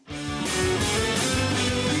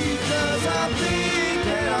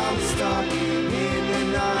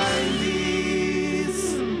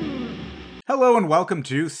Hello and welcome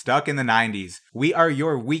to Stuck in the 90s. We are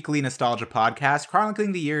your weekly nostalgia podcast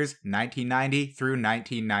chronicling the years 1990 through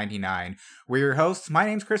 1999. We're your hosts. My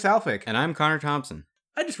name's Chris Alphick. And I'm Connor Thompson.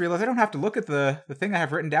 I just realized I don't have to look at the thing I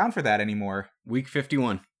have written down for that anymore. Week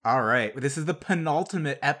 51. All right. This is the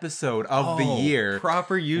penultimate episode of the year.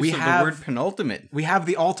 Proper use of the word penultimate. We have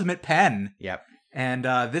the ultimate pen. Yep. And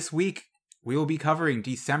this week, we will be covering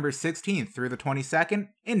December 16th through the 22nd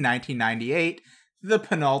in 1998, the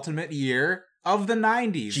penultimate year of the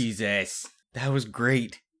 90s. Jesus. That was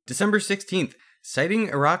great. December 16th. Citing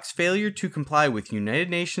Iraq's failure to comply with United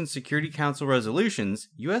Nations Security Council resolutions,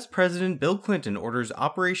 U.S. President Bill Clinton orders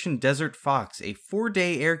Operation Desert Fox, a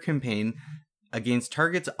 4-day air campaign against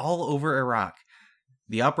targets all over Iraq.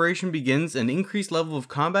 The operation begins an increased level of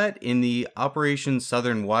combat in the Operation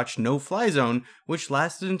Southern Watch No-Fly Zone, which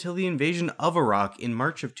lasted until the invasion of Iraq in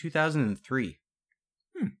March of 2003.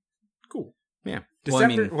 Cool. Yeah.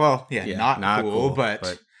 December, not cool,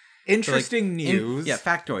 but interesting news.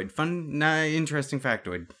 Factoid. Fun, interesting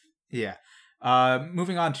factoid. Yeah.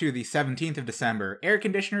 Moving on to the 17th of December. Air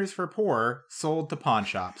conditioners for poor sold to pawn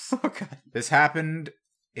shops. Oh, God. This happened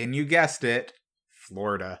in, you guessed it,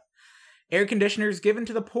 Florida. Air conditioners given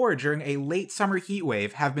to the poor during a late summer heat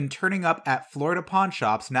wave have been turning up at Florida pawn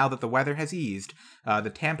shops now that the weather has eased,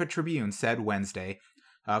 the Tampa Tribune said Wednesday.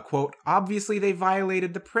 Quote, obviously they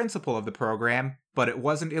violated the principle of the program, but it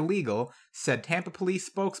wasn't illegal, said Tampa police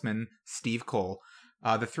spokesman Steve Cole.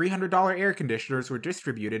 The $300 air conditioners were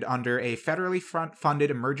distributed under a federally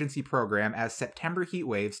funded emergency program as September heat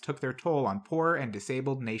waves took their toll on poor and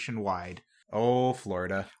disabled nationwide. Oh,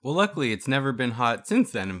 Florida. Well, luckily, it's never been hot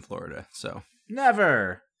since then in Florida, so.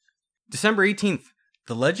 Never! December 18th.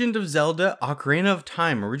 The Legend of Zelda Ocarina of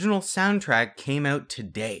Time original soundtrack came out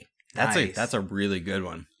today. That's a really good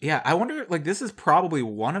one. Yeah, I wonder, this is probably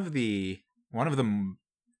one of the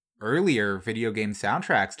earlier video game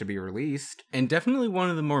soundtracks to be released. And definitely one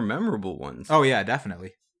of the more memorable ones. Oh, yeah,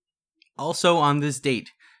 definitely. Also on this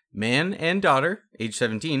date, man and daughter, age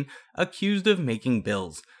 17, accused of making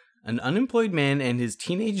bills. An unemployed man and his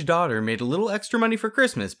teenage daughter made a little extra money for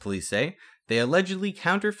Christmas, police say. They allegedly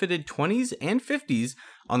counterfeited 20s and 50s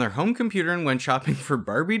on their home computer and went shopping for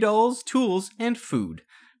Barbie dolls, tools, and food.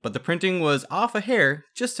 But the printing was off a hair,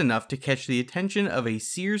 just enough to catch the attention of a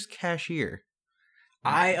Sears cashier.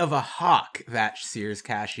 Eye of a hawk, that Sears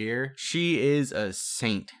cashier. She is a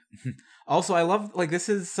saint. Also, I love, this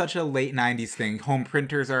is such a late 90s thing. Home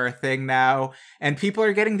printers are a thing now, and people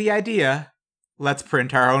are getting the idea. Let's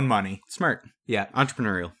print our own money. Smart. Yeah.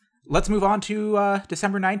 Entrepreneurial. Let's move on to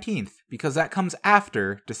December 19th, because that comes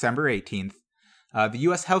after December 18th. The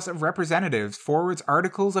U.S. House of Representatives forwards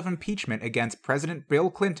articles of impeachment against President Bill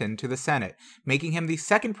Clinton to the Senate, making him the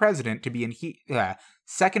second president to be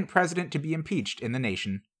impeached in the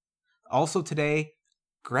nation. Also today,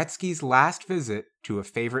 Gretzky's last visit to a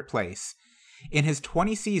favorite place. In his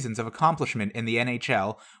 20 seasons of accomplishment in the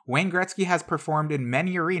NHL, Wayne Gretzky has performed in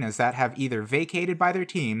many arenas that have either vacated by their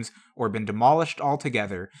teams or been demolished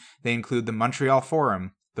altogether. They include the Montreal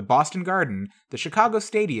Forum, the Boston Garden, the Chicago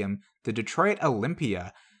Stadium, the Detroit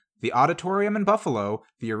Olympia, the Auditorium in Buffalo,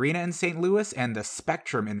 the Arena in St. Louis, and the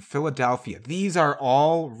Spectrum in Philadelphia. These are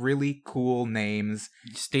all really cool names.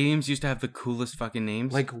 Stadiums used to have the coolest fucking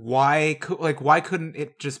names. Why couldn't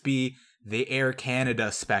it just be the Air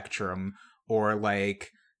Canada Spectrum or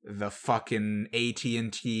the fucking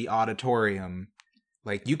AT&T Auditorium?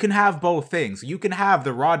 You can have both things. You can have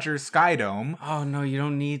the Rogers Skydome. Oh, no, you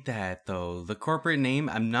don't need that, though. The corporate name,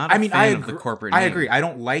 I'm not a fan of the corporate name. I agree. I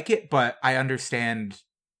don't like it, but I understand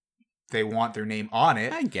they want their name on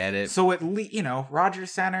it. I get it. So at least, Rogers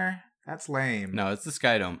Center, that's lame. No, it's the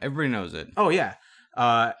Skydome. Everybody knows it. Oh, yeah.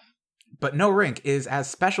 But no rink is as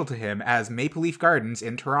special to him as Maple Leaf Gardens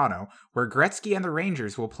in Toronto, where Gretzky and the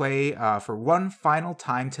Rangers will play for one final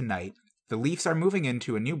time tonight. The Leafs are moving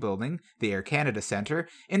into a new building, the Air Canada Centre,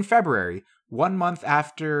 in February, 1 month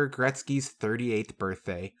after Gretzky's 38th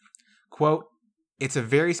birthday. Quote, it's a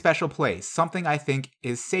very special place, something I think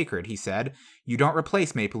is sacred, he said. You don't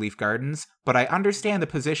replace Maple Leaf Gardens, but I understand the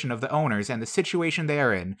position of the owners and the situation they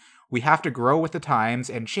are in. We have to grow with the times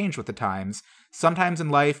and change with the times. Sometimes in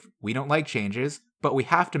life, we don't like changes, but we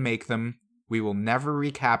have to make them. We will never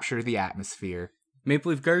recapture the atmosphere.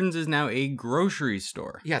 Maple Leaf Gardens is now a grocery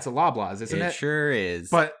store. Yeah, it's a Loblaws, isn't it? It sure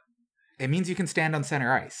is. But it means you can stand on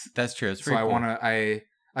center ice. That's true. It's pretty cool.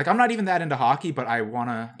 I'm not even that into hockey, but I want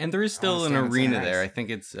to... And there is still an arena there. I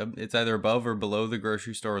think it's either above or below the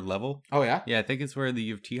grocery store level. Oh, yeah? Yeah, I think it's where the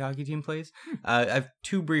U of T hockey team plays. I have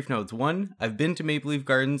two brief notes. One, I've been to Maple Leaf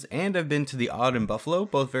Gardens, and I've been to the Odd in Buffalo,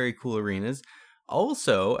 both very cool arenas.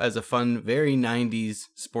 Also, as a fun, very 90s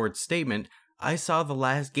sports statement, I saw the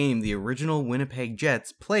last game the original Winnipeg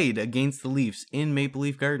Jets played against the Leafs in Maple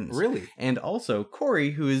Leaf Gardens. Really? And also,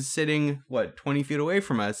 Corey, who is sitting, 20 feet away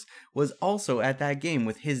from us, was also at that game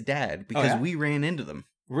with his dad because we ran into them.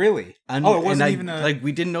 Really? And, it wasn't and even a... Like,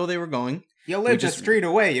 we didn't know they were going. You lived a street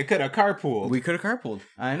away. You could have carpooled. We could have carpooled.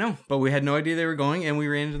 I know. But we had no idea they were going, and we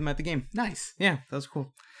ran into them at the game. Nice. Yeah, that was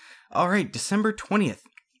cool. All right, December 20th.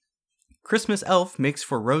 Christmas Elf makes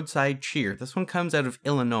for roadside cheer. This one comes out of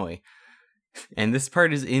Illinois. And this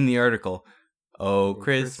part is in the article. Oh,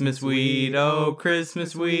 Christmas weed, oh,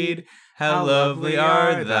 Christmas weed, how lovely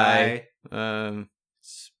are thy...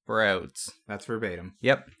 sprouts. That's verbatim.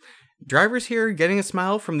 Yep. Drivers here are getting a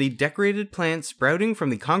smile from the decorated plant sprouting from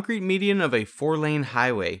the concrete median of a 4-lane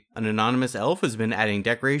highway. An anonymous elf has been adding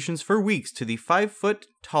decorations for weeks to the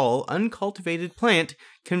 5-foot-tall, uncultivated plant,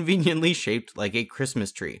 conveniently shaped like a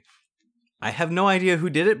Christmas tree. I have no idea who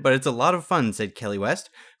did it, but it's a lot of fun, said Kelly West,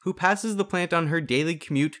 who passes the plant on her daily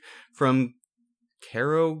commute from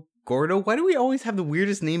Caro Gordo. Why do we always have the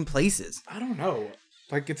weirdest named places? I don't know.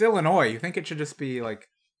 Like, it's Illinois. You think it should just be, like,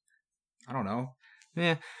 I don't know.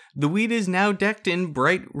 Yeah. The weed is now decked in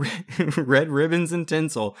bright red ribbons and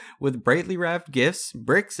tinsel, with brightly wrapped gifts,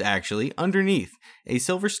 bricks actually, underneath. A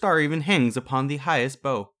silver star even hangs upon the highest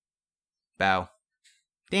bough. Damn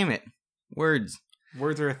it. Words.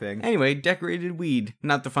 Words are a thing. Anyway, decorated weed.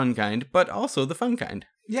 Not the fun kind, but also the fun kind.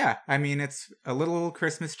 Yeah, I mean, it's a little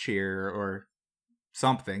Christmas cheer or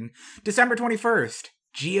something. December 21st,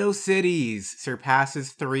 GeoCities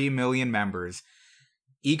surpasses 3 million members.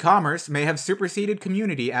 E-commerce may have superseded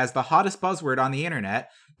community as the hottest buzzword on the internet,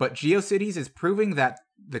 but GeoCities is proving that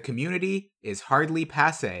the community is hardly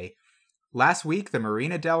passé. Last week, the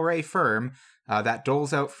Marina Del Rey firm that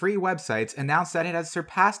doles out free websites announced that it has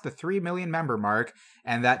surpassed the 3 million member mark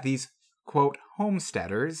and that these, quote,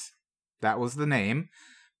 homesteaders, that was the name,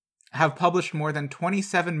 have published more than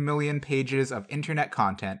 27 million pages of internet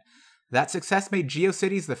content. That success made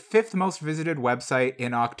GeoCities the 5th most visited website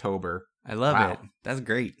in October. I love it. That's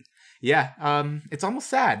great. Yeah, it's almost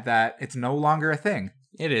sad that it's no longer a thing.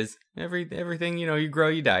 It is. Everything, you grow,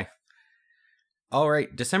 you die. All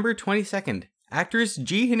right, December 22nd. Actress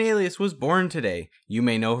G. Hennalius was born today. You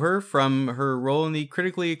may know her from her role in the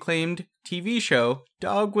critically acclaimed TV show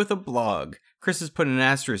Dog with a Blog. Chris has put an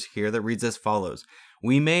asterisk here that reads as follows.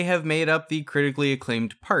 We may have made up the critically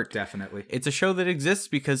acclaimed part. Definitely. It's a show that exists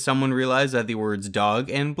because someone realized that the words dog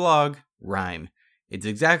and blog rhyme. It's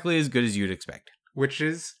exactly as good as you'd expect. Which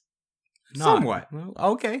is not. Somewhat. Well,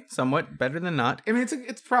 okay, somewhat. Better than not. I mean,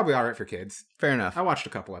 it's probably all right for kids. Fair enough. I watched a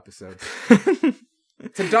couple episodes.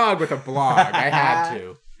 It's a dog with a blog. I had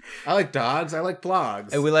to. I like dogs. I like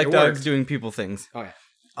blogs. And we like dogs doing people things. Oh, yeah.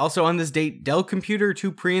 Also on this date, Dell Computer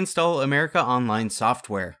to pre-install America Online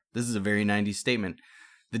software. This is a very 90s statement.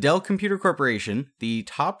 The Dell Computer Corporation, the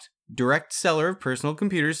top direct seller of personal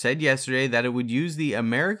computers, said yesterday that it would use the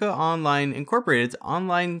America Online Incorporated's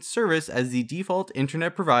online service as the default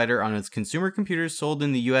internet provider on its consumer computers sold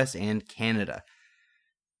in the US and Canada.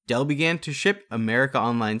 Dell began to ship America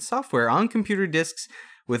Online software on computer disks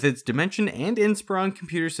with its Dimension and Inspiron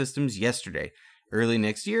computer systems yesterday. Early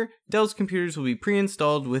next year, Dell's computers will be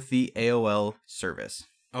pre-installed with the AOL service.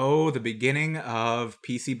 Oh, the beginning of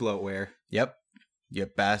PC bloatware. Yep.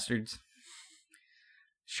 Yep, bastards.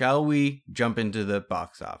 Shall we jump into the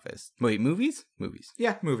box office? Wait, movies? Movies.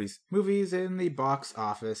 Yeah, movies. Movies in the box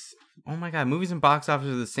office. Oh my god, movies and box office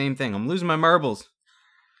are the same thing. I'm losing my marbles.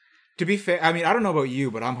 To be fair, I mean, I don't know about you,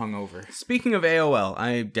 but I'm hungover. Speaking of AOL,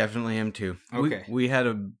 I definitely am too. Okay. We had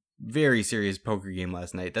a very serious poker game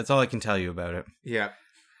last night. That's all I can tell you about it. Yeah.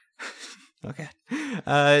 Okay.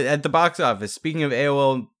 At the box office, speaking of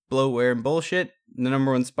AOL bloatware and bullshit, the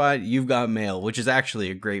number one spot, You've Got Mail, which is actually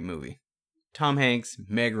a great movie. Tom Hanks,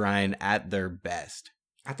 Meg Ryan at their best.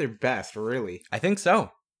 At their best, really? I think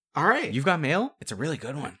so. All right. You've Got Mail? It's a really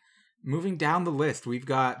good one. Moving down the list, we've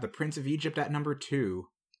got The Prince of Egypt at number 2.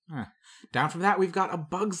 Down from that, we've got A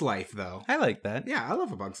Bug's Life, though. I like that. Yeah, I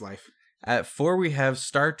love A Bug's Life. At 4, we have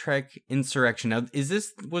Star Trek Insurrection. Now,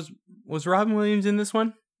 was Robin Williams in this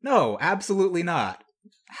one? No, absolutely not.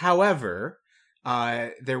 However,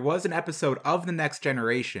 there was an episode of The Next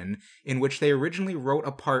Generation in which they originally wrote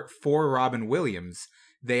a part for Robin Williams.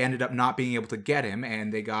 They ended up not being able to get him,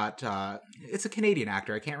 and they got... it's a Canadian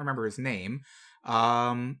actor. I can't remember his name.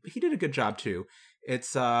 He did a good job, too.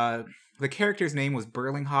 It's... the character's name was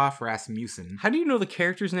Berlinghoff Rasmussen. How do you know the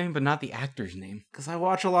character's name but not the actor's name? Because I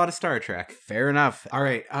watch a lot of Star Trek. Fair enough. All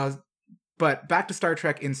right, but back to Star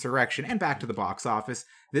Trek Insurrection and back to the box office.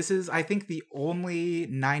 This is, I think, the only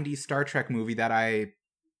 90s Star Trek movie that I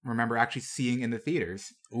remember actually seeing in the theaters.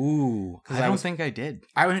 Ooh, 'Cause I I don't was- think I did.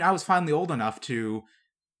 I mean, I was finally old enough to,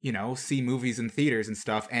 see movies in theaters and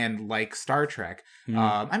stuff, and like Star Trek.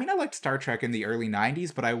 I mean, I liked Star Trek in the early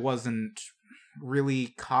 90s, but I wasn't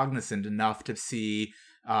really cognizant enough to see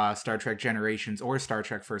Star Trek Generations or Star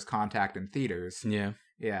Trek First Contact in theaters. Yeah.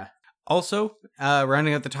 Yeah. Also,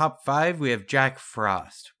 rounding out the top 5, we have Jack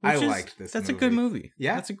Frost. I liked this That's movie. a good movie.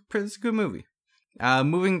 Yeah? That's a good movie.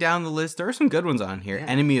 Moving down the list, there are some good ones on here. Yeah.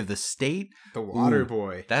 Enemy of the State. The Water Ooh,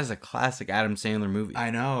 Boy. That is a classic Adam Sandler movie. I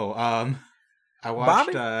know. I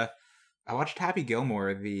watched Happy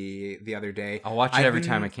Gilmore the other day. I'll watch it every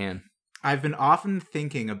time I can. I've been often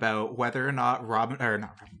thinking about whether or not whether or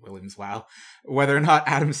not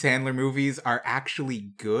Adam Sandler movies are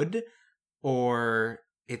actually good, or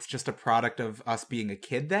it's just a product of us being a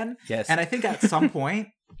kid then. Yes. And I think at some point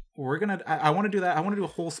I want to do that. I want to do a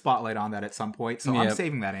whole spotlight on that at some point. So I'm Yep.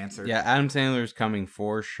 saving that answer. Yeah, Adam Sandler's coming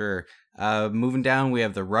for sure. Moving down, we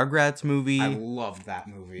have the Rugrats movie. I loved that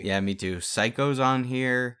movie. Yeah, me too. Psycho's on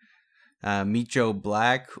here. Meet Joe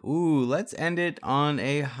Black. Ooh, let's end it on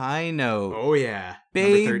a high note. Oh yeah.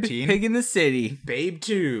 Babe, Number 13. Pig in the City. Babe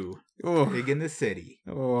 2. Oh, Pig in the City.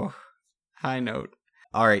 oh, high note.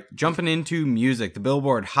 All right, jumping into music. The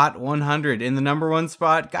Billboard Hot 100 in the number 1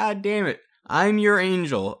 spot. God damn it. I'm Your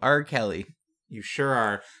Angel, R. Kelly. You sure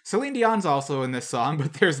are. Celine Dion's also in this song,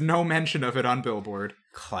 but there's no mention of it on Billboard.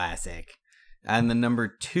 Classic. And the number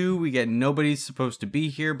 2, we get Nobody's Supposed to Be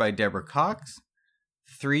Here by Deborah Cox.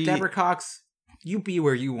 3. Deborah Cox, you be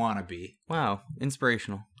where you want to be. Wow,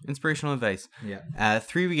 inspirational. Inspirational advice. Yeah.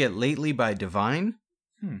 3, we get Lately by Divine.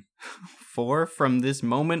 4, From This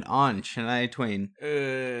Moment On, Shania Twain.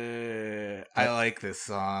 I like this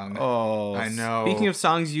song. Oh, I know. Speaking of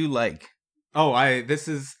songs you like. Oh, this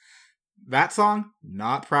is that song.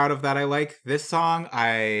 Not proud of that. I like this song.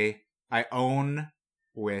 I own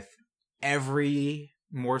with every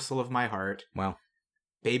morsel of my heart. Wow.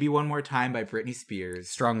 Baby One More Time by Britney Spears.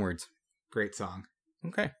 Strong words. Great song.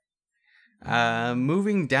 Okay.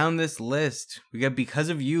 Moving down this list, we got Because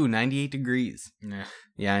of You, 98 Degrees. Yeah.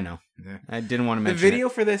 Yeah, I know. Yeah. I didn't want to The mention video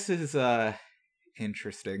for this is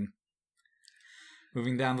interesting.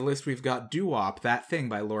 Moving down the list, we've got Doo-Wop, That Thing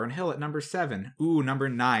by Lauryn Hill at number 7. Ooh, number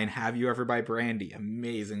 9, Have You Ever by Brandy.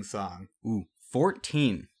 Amazing song. Ooh,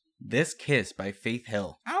 14, This Kiss by Faith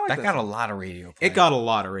Hill. I like That got a lot of radio play. It got a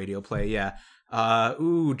lot of radio play, yeah.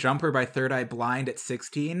 Jumper by Third Eye Blind at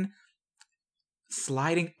 16.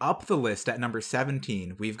 Sliding up the list at number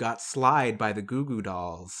 17, we've got Slide by the Goo Goo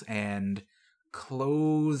Dolls. And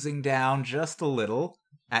closing down just a little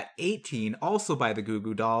at 18, also by the Goo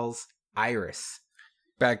Goo Dolls, Iris.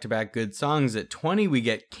 Back-to-back good songs. At 20, we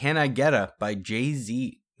get Can I Getta by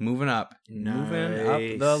Jay-Z. Moving up. Moving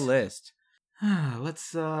up the list.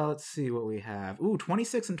 Let's see what we have. Ooh,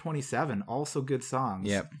 26 and 27, also good songs.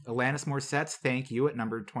 Yep. Alanis Morissette's Thank You at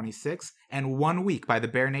number 26, and 1 Week by the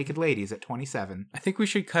Bare Naked Ladies at 27. I think we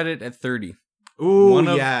should cut it at 30. Ooh,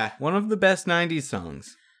 yeah. One of the best 90s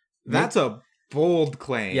songs. That's a bold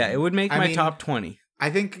claim. Yeah, it would make my mean, top 20.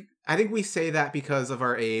 I think we say that because of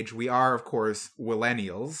our age. We are, of course,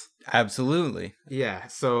 millennials. Absolutely. Yeah,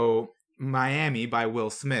 so Miami by Will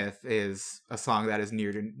Smith is a song that is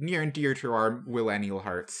near and dear to our millennial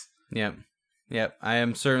hearts. Yep. I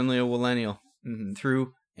am certainly a millennial. Mm-hmm.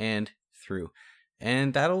 Through and through.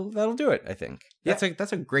 And that'll do it, I think.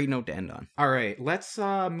 That's a great note to end on. All right, let's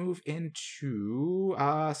move into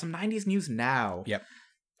some 90s news now. Yep.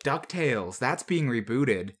 DuckTales, that's being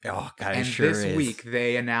rebooted. Oh god, and it sure this is. week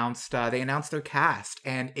they announced their cast,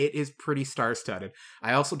 and it is pretty star-studded.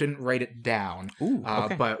 I also didn't write it down. Ooh,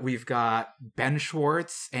 okay. But we've got Ben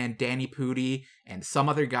Schwartz and Danny Pudi and some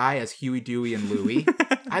other guy as Huey, Dewey, and Louie.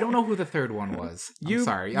 I don't know who the third one was. I'm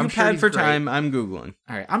sorry. I'm sure pad he's for great. time. I'm Googling.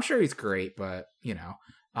 All right, I'm sure he's great, but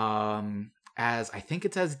as I think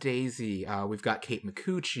it's as Daisy, we've got Kate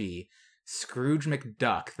McCucci. Scrooge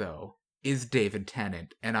McDuck, though, is David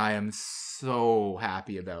Tennant, and I am so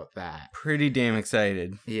happy about that. Pretty damn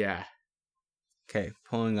excited. Yeah. Okay,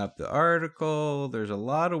 pulling up the article. There's a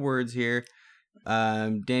lot of words here.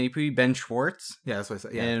 Danny Pudi, Ben Schwartz, Yeah, that's what I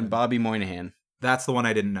said. Yeah, and Bobby Moynihan. that's the one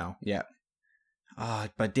I didn't know. Yeah.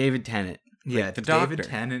 But David Tennant. Yeah, the David doctor.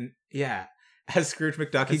 Tennant. Yeah, as Scrooge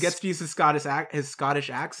McDuck, he gets to use his Scottish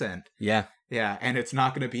accent. Yeah. Yeah, and it's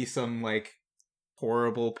not going to be some like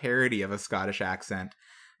horrible parody of a Scottish accent.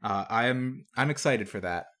 I'm excited for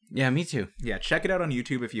that. Yeah, me too. Yeah, check it out on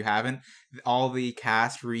YouTube if you haven't. All the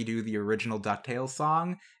cast redo the original DuckTales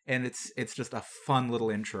song, and it's just a fun little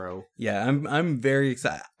intro. Yeah, I'm very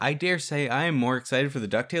excited. I dare say I am more excited for the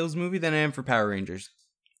DuckTales movie than I am for Power Rangers.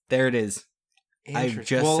 There it is. I've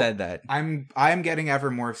just said that. I'm getting ever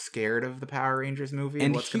more scared of the Power Rangers movie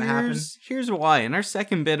and what's going to happen. Here's why. In our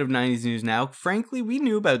second bit of 90s news now, frankly, we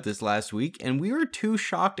knew about this last week, and we were too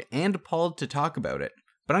shocked and appalled to talk about it.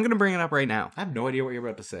 But I'm going to bring it up right now. I have no idea what you're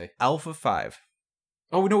about to say. Alpha 5.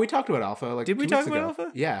 Oh, no, we talked about Alpha like Did we 2 talk weeks about ago.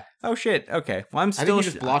 Alpha? Yeah. Oh, shit. Okay. Well, I think you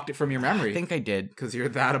just blocked it from your memory. I think I did. Because you're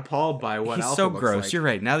that appalled by what He's Alpha so looks gross. like. You're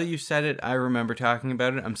right. Now that you've said it, I remember talking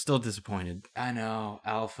about it. I'm still disappointed. I know,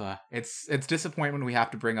 Alpha. It's disappointment we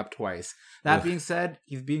have to bring up twice. That being said,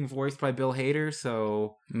 he's being voiced by Bill Hader,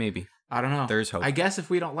 so... Maybe. I don't know. There's hope. I guess if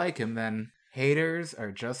we don't like him, then haters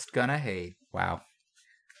are just gonna hate. Wow.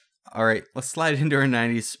 All right, let's slide into our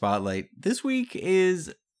 90s spotlight. This week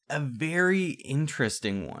is a very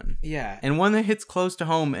interesting one. Yeah. And one that hits close to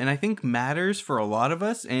home and I think matters for a lot of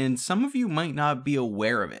us, and some of you might not be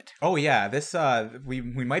aware of it. Oh yeah, this we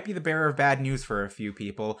might be the bearer of bad news for a few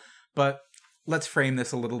people, but let's frame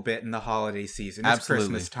this a little bit in the holiday season. It's Absolutely.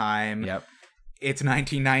 Christmas time. Yep. It's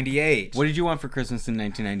 1998. What did you want for Christmas in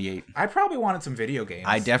 1998? I probably wanted some video games.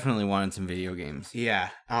 I definitely wanted some video games. Yeah.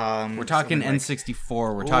 We're talking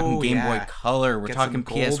N64, we're talking Game Boy Color, we're talking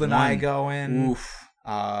PS1. GoldenEye going. Oof.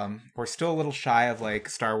 We're still a little shy of like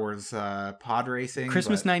Star Wars pod racing.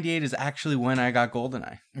 Christmas 98 is actually when I got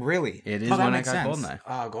GoldenEye. Really? It is when I got sense.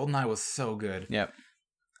 GoldenEye. GoldenEye was so good. Yep.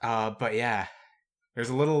 But yeah, there's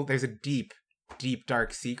a deep,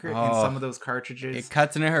 dark secret in some of those cartridges. It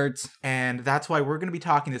cuts and it hurts. And that's why we're going to be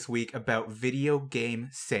talking this week about video game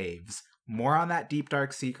saves. More on that deep,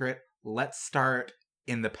 dark secret. Let's start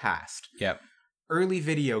in the past. Yep. Early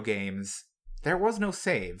video games, there was no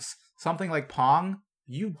saves. Something like Pong,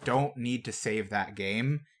 you don't need to save that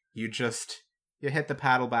game. You hit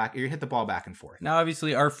the ball back and forth. Now,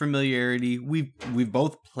 obviously, our familiarity, we've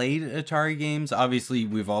both played Atari games. Obviously,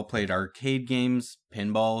 we've all played arcade games,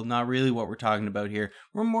 pinball, not really what we're talking about here.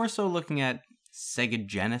 We're more so looking at Sega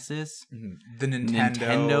Genesis, the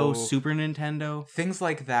Nintendo, Super Nintendo. Things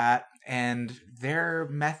like that, and their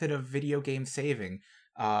method of video game saving.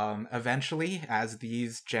 Eventually, as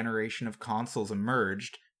these generation of consoles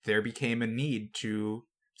emerged, there became a need to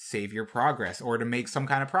save your progress or to make some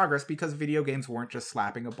kind of progress because video games weren't just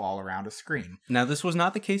slapping a ball around a screen. Now, this was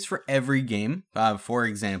not the case for every game. For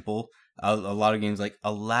example, a lot of games like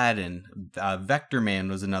Aladdin, Vector Man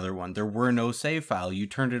was another one. There were no save file. You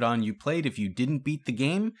turned it on, you played. If you didn't beat the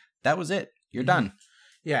game, that was it. You're done.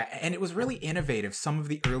 Yeah, and it was really innovative, some of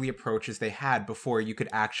the early approaches they had before you could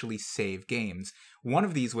actually save games. One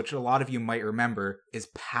of these, which a lot of you might remember, is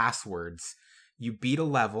passwords. You beat a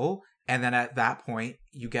level, and then at that point,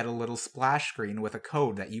 you get a little splash screen with a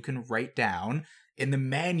code that you can write down in the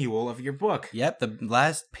manual of your book. Yep, the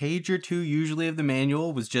last page or two usually of the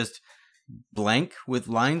manual was just blank with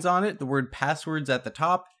lines on it, the word passwords at the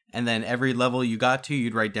top, and then every level you got to,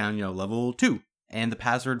 you'd write down, level 2, and the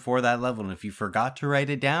password for that level. And if you forgot to write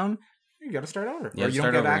it down, you got to start over. Yeah, or you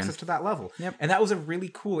don't get access to that level. Yep. And that was a really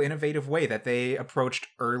cool, innovative way that they approached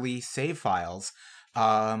early save files.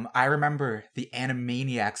 I remember the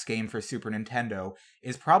Animaniacs game for Super Nintendo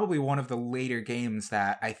is probably one of the later games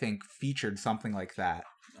that I think featured something like that.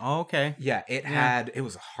 Oh, okay. Yeah, it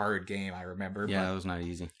was a hard game, I remember. Yeah, but, that was not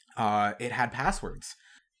easy. It had passwords.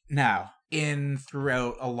 Now,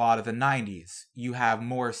 throughout a lot of the 90s, you have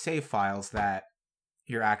more save files that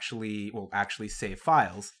you're actually save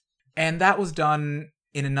files. And that was done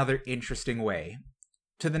in another interesting way.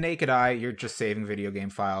 To the naked eye, you're just saving video game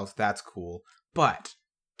files. That's cool. But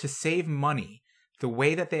to save money, the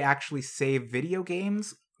way that they actually save video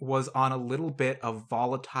games was on a little bit of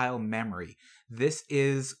volatile memory. This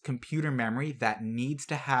is computer memory that needs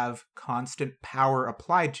to have constant power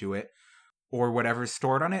applied to it, or whatever's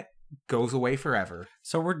stored on it goes away forever.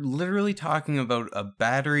 So we're literally talking about a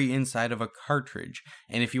battery inside of a cartridge.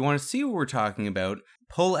 And if you want to see what we're talking about,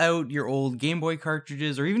 pull out your old Game Boy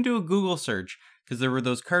cartridges or even do a Google search. Because there were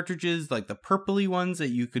those cartridges, like the purpley ones that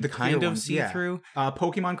you could kind of see through.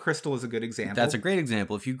 Pokemon Crystal is a good example. That's a great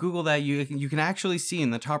example. If you Google that, you can actually see in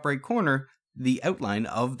the top right corner the outline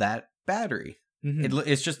of that battery. Mm-hmm.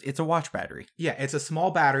 It's a watch battery. Yeah, it's a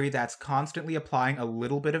small battery that's constantly applying a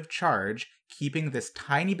little bit of charge, keeping this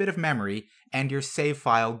tiny bit of memory and your save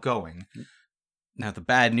file going. Now, the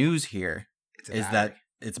bad news here is that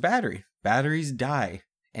it's a battery. Batteries die,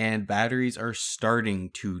 and batteries are starting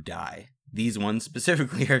to die. These ones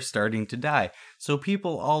specifically are starting to die. So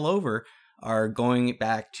people all over are going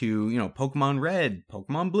back to, Pokemon Red,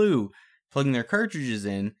 Pokemon Blue, plugging their cartridges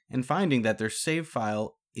in and finding that their save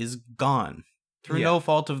file is gone. Through no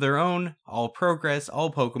fault of their own, all progress,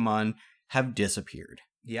 all Pokemon have disappeared.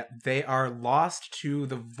 Yep, they are lost to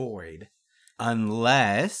the void.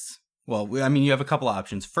 Unless Well, I mean, you have a couple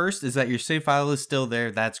options. First is that your save file is still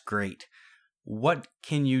there. That's great. What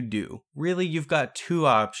can you do? Really, you've got two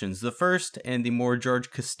options. The first, and the more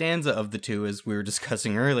George Costanza of the two, as we were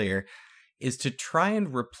discussing earlier, is to try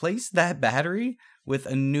and replace that battery with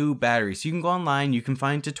a new battery. So you can go online, you can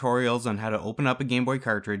find tutorials on how to open up a Game Boy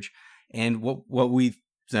cartridge, and what we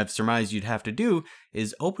have surmised you'd have to do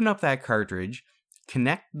is open up that cartridge,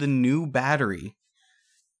 connect the new battery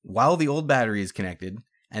while the old battery is connected,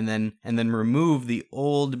 and then remove the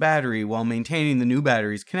old battery while maintaining the new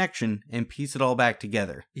battery's connection and piece it all back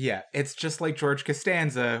together. Yeah, it's just like George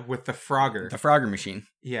Costanza with the Frogger. The Frogger machine.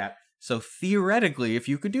 Yeah. So theoretically, if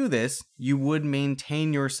you could do this, you would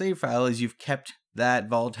maintain your save file as you've kept that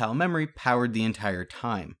volatile memory powered the entire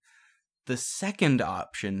time. The second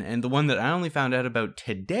option, and the one that I only found out about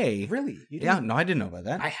today... Really? Yeah, no, I didn't know about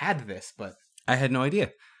that. I had this, but... I had no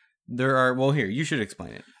idea. Well, here, you should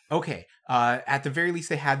explain it. Okay, at the very least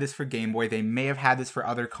they had this for Game Boy. They may have had this for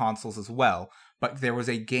other consoles as well, but there was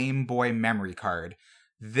a Game Boy memory card.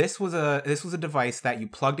 This was a device that you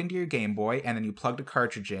plugged into your Game Boy, and then you plugged a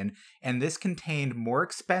cartridge in, and this contained more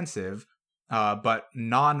expensive, but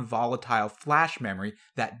non-volatile flash memory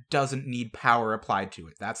that doesn't need power applied to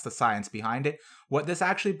it. That's the science behind it. What this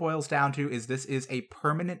actually boils down to is this is a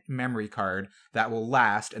permanent memory card that will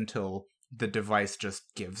last until the device just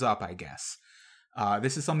gives up, I guess.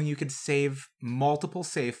 This is something you could save multiple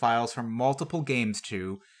save files from multiple games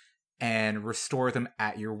to and restore them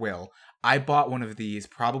at your will. I bought one of these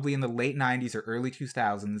probably in the late 90s or early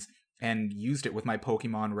 2000s and used it with my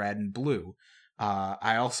Pokemon Red and Blue.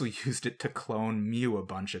 I also used it to clone Mew a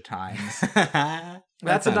bunch of times.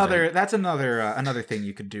 That's another thing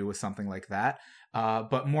you could do with something like that.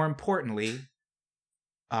 But more importantly,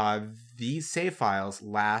 these save files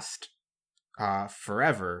last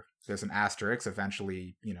forever. There's an asterisk.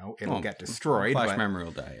 Eventually, it'll get destroyed. Flash memory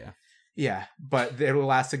will die, yeah. Yeah, but it will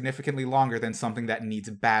last significantly longer than something that needs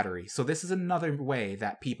a battery. So this is another way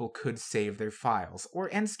that people could save their files,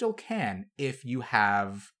 and still can, if you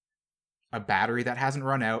have a battery that hasn't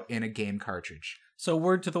run out in a game cartridge. So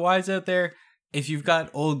word to the wise out there, if you've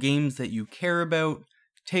got old games that you care about,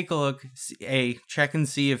 take a look. A, check and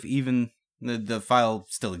see if even the file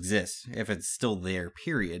still exists, if it's still there,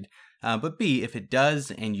 period. But B, if it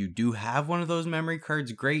does and you do have one of those memory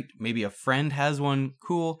cards, great. Maybe a friend has one,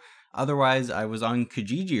 cool. Otherwise, I was on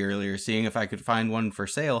Kijiji earlier seeing if I could find one for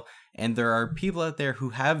sale, and there are people out there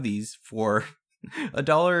who have these for $1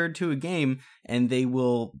 or $2 a game, and they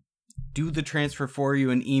will do the transfer for you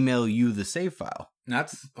and email you the save file.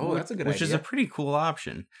 That's a good idea. Which is a pretty cool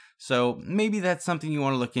option. So maybe that's something you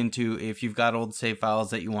want to look into if you've got old save files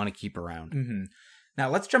that you want to keep around. Mm-hmm. Now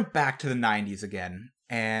let's jump back to the 90s again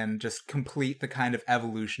and just complete the kind of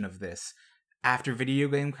evolution of this. After video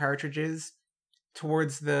game cartridges,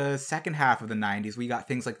 towards the second half of the 90s, we got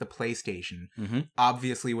things like the PlayStation. Mm-hmm.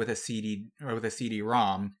 Obviously, with a CD or with a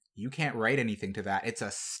CD-ROM, you can't write anything to that. It's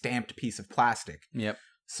a stamped piece of plastic. Yep.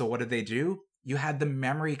 So what did they do? You had the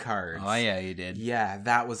memory cards. Oh, yeah, you did. Yeah,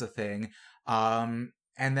 that was a thing. And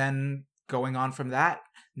then going on from that,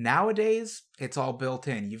 nowadays, it's all built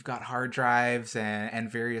in. You've got hard drives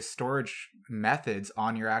and various storage methods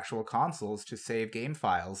on your actual consoles to save game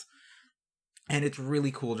files. And it's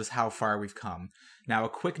really cool just how far we've come. Now, a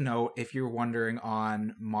quick note, if you're wondering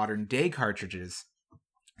on modern day cartridges,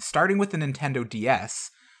 starting with the Nintendo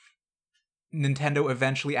DS, Nintendo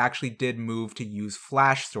eventually actually did move to use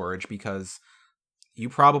flash storage because you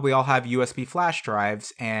probably all have USB flash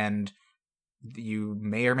drives, and you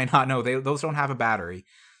may or may not know those don't have a battery.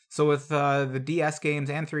 So with the DS games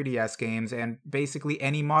and 3DS games and basically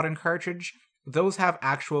any modern cartridge, those have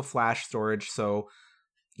actual flash storage, so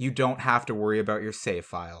you don't have to worry about your save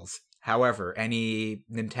files. However, any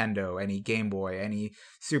Nintendo, any Game Boy, any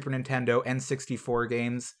Super Nintendo, N64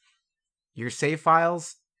 games, your save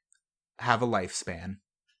files have a lifespan.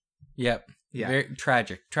 Yep. Yeah. Very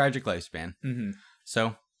tragic lifespan. Mm-hmm.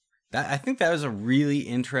 So I think that was a really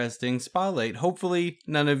interesting spotlight. Hopefully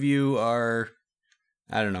none of you are,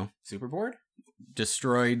 I don't know, Super bored?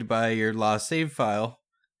 Destroyed by your lost save file.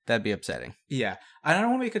 That'd be upsetting. Yeah. And I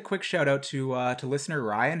want to make a quick shout out to listener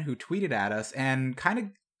Ryan, who tweeted at us and kind of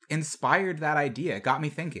inspired that idea. It got me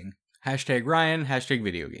thinking. Hashtag Ryan, hashtag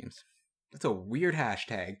video games. That's a weird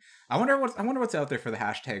hashtag. I wonder what's out there for the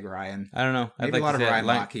hashtag Ryan. I don't know. Maybe a lot of Ryan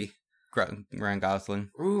Lochte. Ryan Gosling.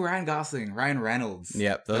 Ooh, Ryan Gosling, Ryan Reynolds.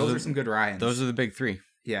 Yep. Those are some good Ryans. Those are the big three.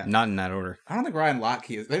 Yeah. Not in that order. I don't think Ryan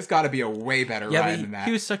Lochte is. There's got to be a way better Ryan than that.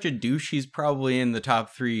 He was such a douche. He's probably in the top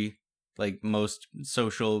 3, most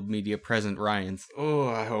social media present Ryans. Oh,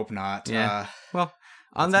 I hope not. Yeah. Well,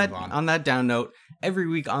 On Let's that move on. on that down note, every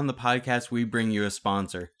week on the podcast we bring you a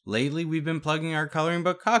sponsor. Lately we've been plugging our coloring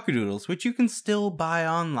book Cockadoodles, which you can still buy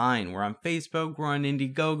online. We're on Facebook, we're on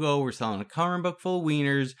Indiegogo, we're selling a coloring book full of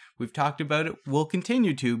wieners. We've talked about it, we'll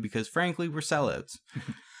continue to because frankly we're sellouts.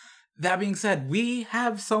 That being said, we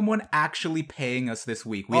have someone actually paying us this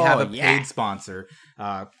week. We have a paid sponsor.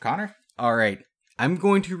 Connor? All right. I'm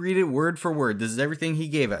going to read it word for word. This is everything he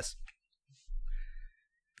gave us.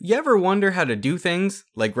 You ever wonder how to do things,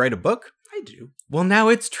 like write a book? I do. Well, now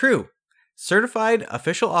it's true. Certified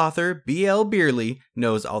official author B.L. Beerley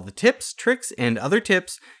knows all the tips, tricks, and other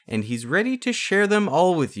tips, and he's ready to share them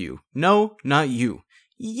all with you. No, not you.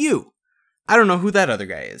 You! I don't know who that other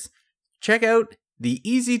guy is. Check out the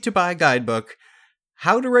easy-to-buy guidebook,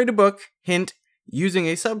 How to Write a Book, hint, using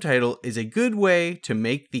a subtitle is a good way to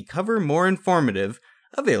make the cover more informative,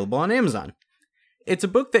 available on Amazon. It's a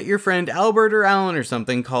book that your friend Albert or Alan or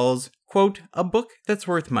something calls, quote, a book that's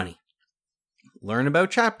worth money. Learn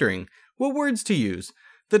about chaptering, what words to use,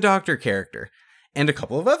 the doctor character, and a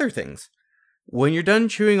couple of other things. When you're done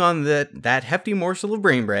chewing on that hefty morsel of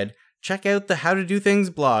brain bread, check out the How to Do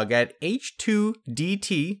Things blog at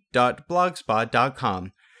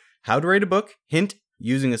h2dt.blogspot.com. How to Write a Book, hint,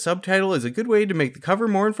 using a subtitle is a good way to make the cover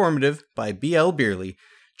more informative by B.L. Beerley.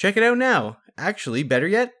 Check it out now. Actually, better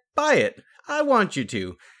yet, buy it. I want you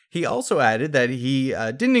to. He also added that he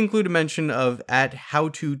didn't include a mention of at How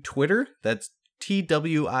to Twitter. That's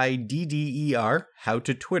TWIDDER, How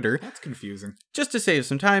to Twitter. That's confusing. Just to save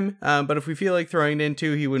some time, but if we feel like throwing it in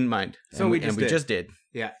too, he wouldn't mind. So we just did.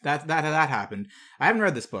 Yeah, that happened. I haven't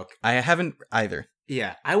read this book. I haven't either.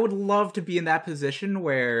 Yeah, I would love to be in that position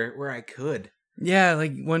where I could. Yeah,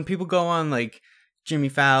 like when people go on like Jimmy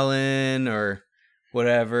Fallon or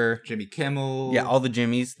whatever. Jimmy Kimmel. Yeah, all the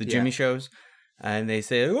Jimmys, Jimmy shows. And they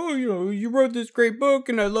say, oh, you wrote this great book,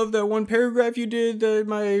 and I love that one paragraph you did that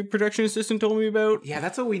my production assistant told me about. Yeah,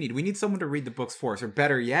 that's what we need. We need someone to read the books for us. Or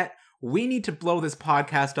better yet, we need to blow this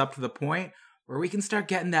podcast up to the point where we can start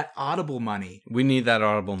getting that Audible money. We need that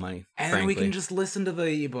Audible money, and frankly. then we can just listen to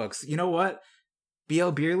the ebooks. You know what?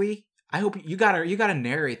 B.L. Beerley, I hope you gotta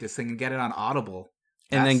narrate this thing and get it on Audible.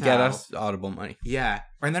 And then get us Audible money. Yeah.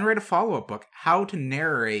 And then write a follow-up book. How to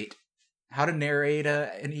narrate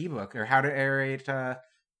an ebook, or how to narrate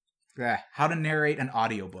an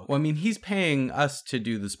audiobook. Well, I mean, he's paying us to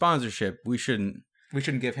do the sponsorship. We shouldn't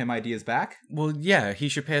give him ideas back? Well, yeah, he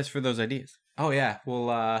should pay us for those ideas. Oh yeah.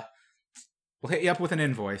 We'll hit you up with an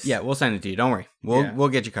invoice. Yeah, we'll send it to you. Don't worry. We'll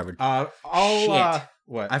get you covered. Shit.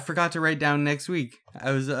 What? I forgot to write down next week.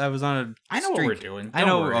 I was on a I know streak. what we're doing. I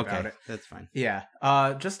know. Don't worry Okay, about it. That's fine. Yeah.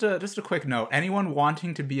 Just a quick note. Anyone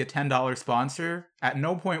wanting to be a $10 sponsor, at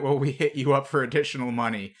no point will we hit you up for additional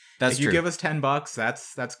money. That's if true. you give us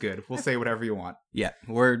 $10, that's good. We'll say whatever you want. Yeah,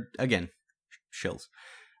 we're again shills.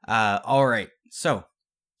 All right. So,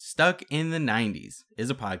 Stuck in the 90s is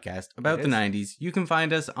a podcast about the 90s. You can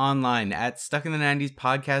find us online at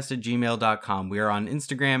stuckinthe90spodcast@gmail.com. We are on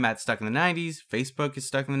Instagram at stuckinthe90s. Facebook is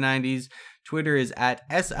Stuck in the 90s. Twitter is at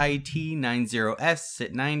SIT90S,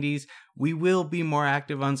 sit90s. We will be more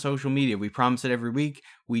active on social media. We promise it every week.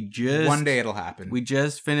 One day it'll happen. We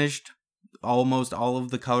just finished almost all of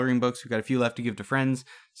the coloring books. We've got a few left to give to friends.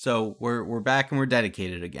 So we're back and we're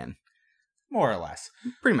dedicated again. More or less.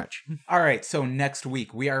 Pretty much. All right, so next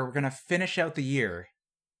week we are going to finish out the year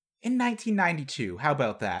in 1992. How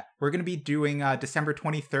about that? We're going to be doing December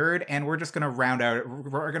 23rd, and we're just going to round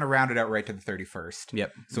it out right to the 31st.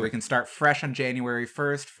 Yep. So we can start fresh on January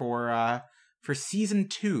 1st for season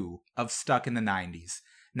 2 of Stuck in the 90s.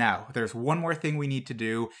 Now, there's one more thing we need to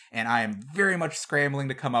do, and I am very much scrambling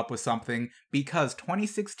to come up with something, because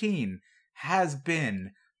 2016 has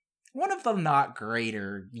been one of the not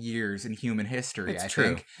greater years in human history, I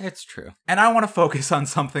think. It's true. And I want to focus on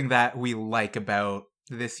something that we like about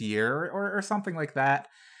this year, or something like that.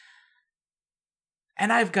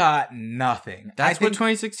 And I've got nothing. That's what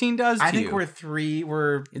 2016 does to you. I think we're 3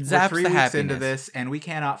 weeks into this, and we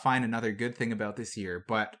cannot find another good thing about this year,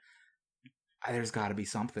 but there's got to be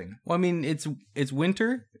something. Well, I mean, it's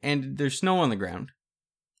winter, and there's snow on the ground.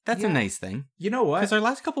 That's a nice thing. You know what? Because our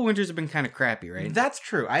last couple winters have been kind of crappy, right? That's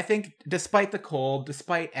true. I think despite the cold,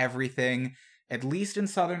 despite everything, at least in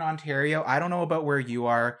southern Ontario, I don't know about where you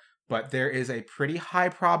are, but there is a pretty high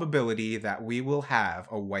probability that we will have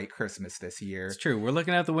a white Christmas this year. It's true. We're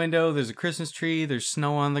looking out the window. There's a Christmas tree. There's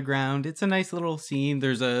snow on the ground. It's a nice little scene.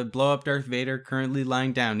 There's a blow-up Darth Vader currently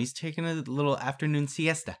lying down. He's taking a little afternoon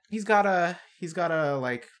siesta. He's gotta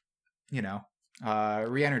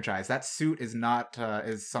re-energize. That suit is not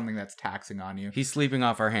is something that's taxing on you. He's sleeping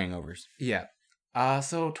off our hangovers. Yeah.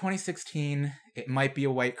 So 2016, it might be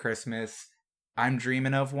a white Christmas. I'm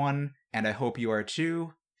dreaming of one, and I hope you are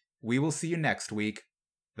too. We will see you next week.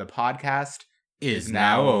 The podcast is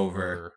now over.